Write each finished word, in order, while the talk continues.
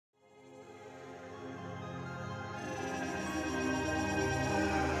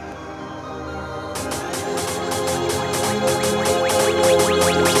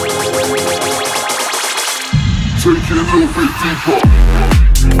In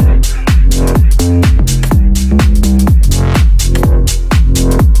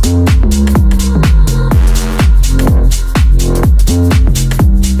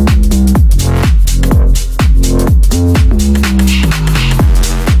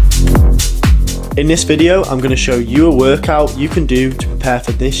this video, I'm going to show you a workout you can do to prepare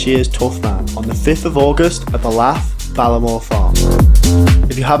for this year's Tough Mann on the 5th of August at the Laugh, Ballamore Farm.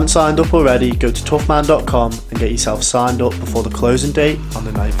 If you haven't signed up already, go to toughmann.com and get yourself signed up before the closing date on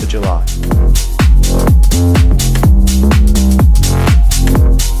the 9th of July.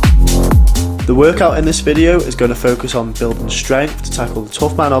 The workout in this video is going to focus on building strength to tackle the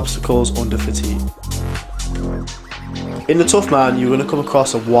Tough Mann obstacles under fatigue. In the Tough Mann, you're going to come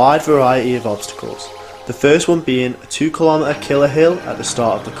across a wide variety of obstacles, the first one being a 2 km killer hill at the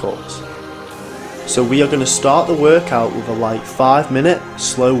start of the course. So we are going to start the workout with a light 5-minute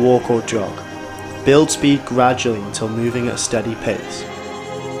slow walk or jog. Build speed gradually until moving at a steady pace.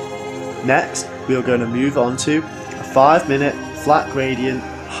 Next, we are going to move on to a 5-minute flat gradient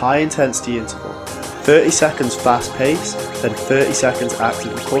high intensity interval, 30 seconds fast pace, then 30 seconds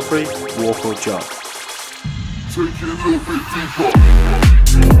active recovery, walk or jog.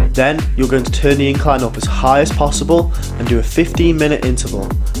 Then you're going to turn the incline up as high as possible and do a 15-minute interval,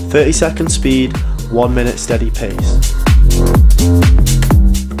 30 second speed, 1 minute steady pace.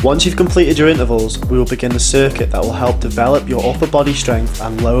 Once you've completed your intervals, we will begin the circuit that will help develop your upper body strength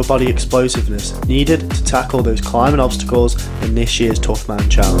and lower body explosiveness needed to tackle those climbing obstacles in this year's Tough Mann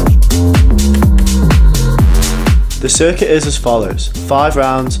Challenge. The circuit is as follows: 5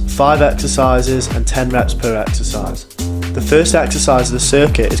 rounds, 5 exercises and 10 reps per exercise. The first exercise of the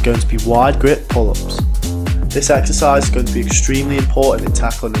circuit is going to be wide grip pull-ups. This exercise is going to be extremely important in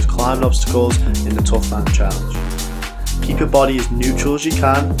tackling those climbing obstacles in the Tough Mann Challenge. Keep your body as neutral as you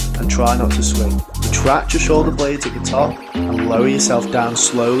can and try not to swing. Retract your shoulder blades at the top and lower yourself down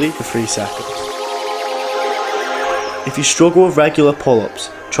slowly for 3 seconds. If you struggle with regular pull-ups,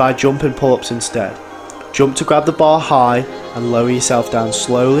 try jumping pull-ups instead. Jump to grab the bar high and lower yourself down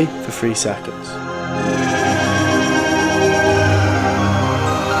slowly for 3 seconds.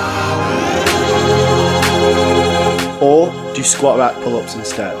 Or do squat rack pull-ups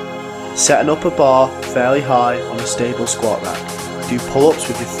instead. Set an upper bar fairly high on a stable squat rack. Do pull-ups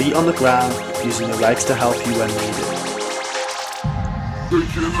with your feet on the ground, using your legs to help you when needed.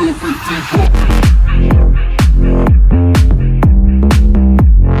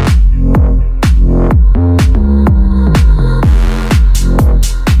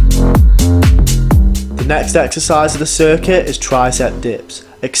 The next exercise of the circuit is tricep dips.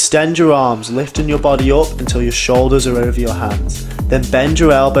 Extend your arms, lifting your body up until your shoulders are over your hands. Then bend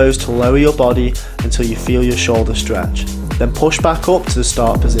your elbows to lower your body until you feel your shoulder stretch. Then push back up to the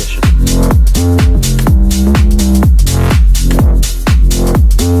start position.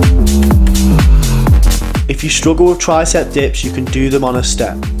 If you struggle with tricep dips, you can do them on a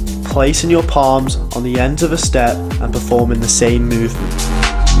step, placing your palms on the ends of a step and performing the same movement.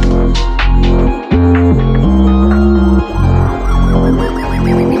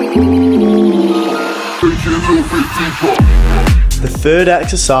 The third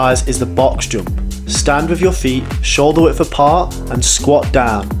exercise is the box jump. Stand with your feet shoulder width apart and squat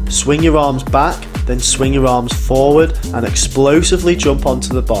down. Swing your arms back, then swing your arms forward and explosively jump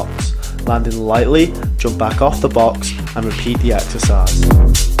onto the box. Landing lightly, jump back off the box and repeat the exercise.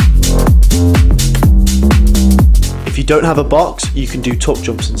 If you don't have a box, you can do tuck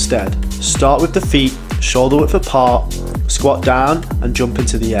jumps instead. Start with the feet shoulder width apart, squat down and jump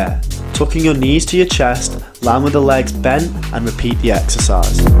into the air. Tucking your knees to your chest, land with the legs bent and repeat the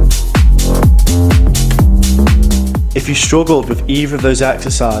exercise. If you struggled with either of those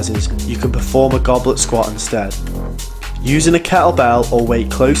exercises, you can perform a goblet squat instead. Using a kettlebell or weight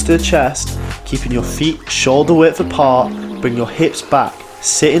close to the chest, keeping your feet shoulder width apart, bring your hips back,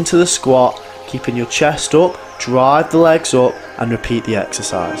 sit into the squat, keeping your chest up, drive the legs up and repeat the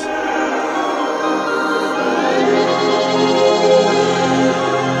exercise.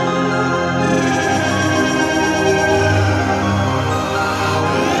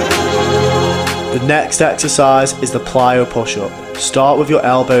 The next exercise is the plyo push-up. Start with your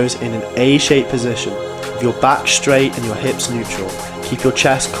elbows in an A-shaped position, with your back straight and your hips neutral. Keep your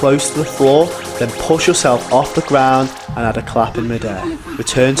chest close to the floor, then push yourself off the ground and add a clap in midair.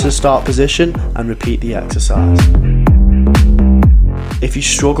 Return to the start position and repeat the exercise. If you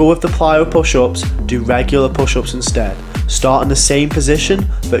struggle with the plyo push-ups, do regular push-ups instead. Start in the same position,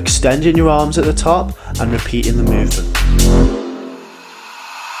 but extending your arms at the top and repeating the movement.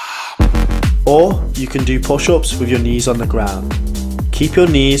 Or you can do push-ups with your knees on the ground. Keep your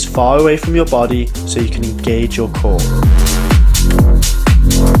knees far away from your body so you can engage your core.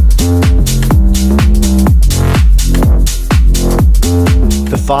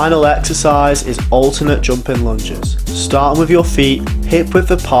 The final exercise is alternate jumping lunges. Starting with your feet hip width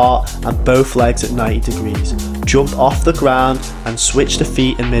apart and both legs at 90 degrees. Jump off the ground and switch the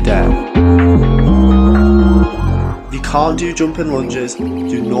feet in mid-air. If you can't do jumping lunges,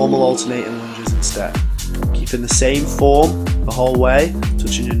 do normal alternating lunges instead. Keeping the same form the whole way,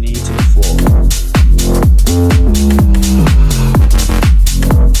 touching your knee to the floor.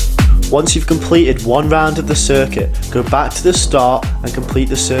 Once you've completed one round of the circuit, go back to the start and complete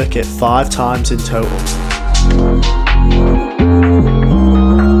the circuit 5 times in total.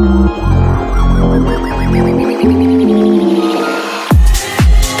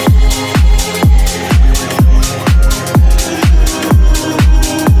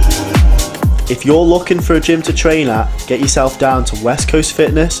 If you're looking for a gym to train at, get yourself down to West Coast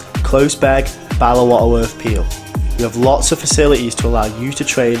Fitness, Close Beg, Ballawhattaworth Peel. We have lots of facilities to allow you to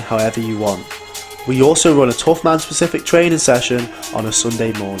train however you want. We also run a Tough Mann specific training session on a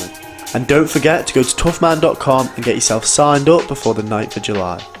Sunday morning. And don't forget to go to toughmann.com and get yourself signed up before the 9th of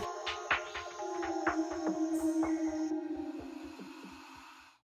July.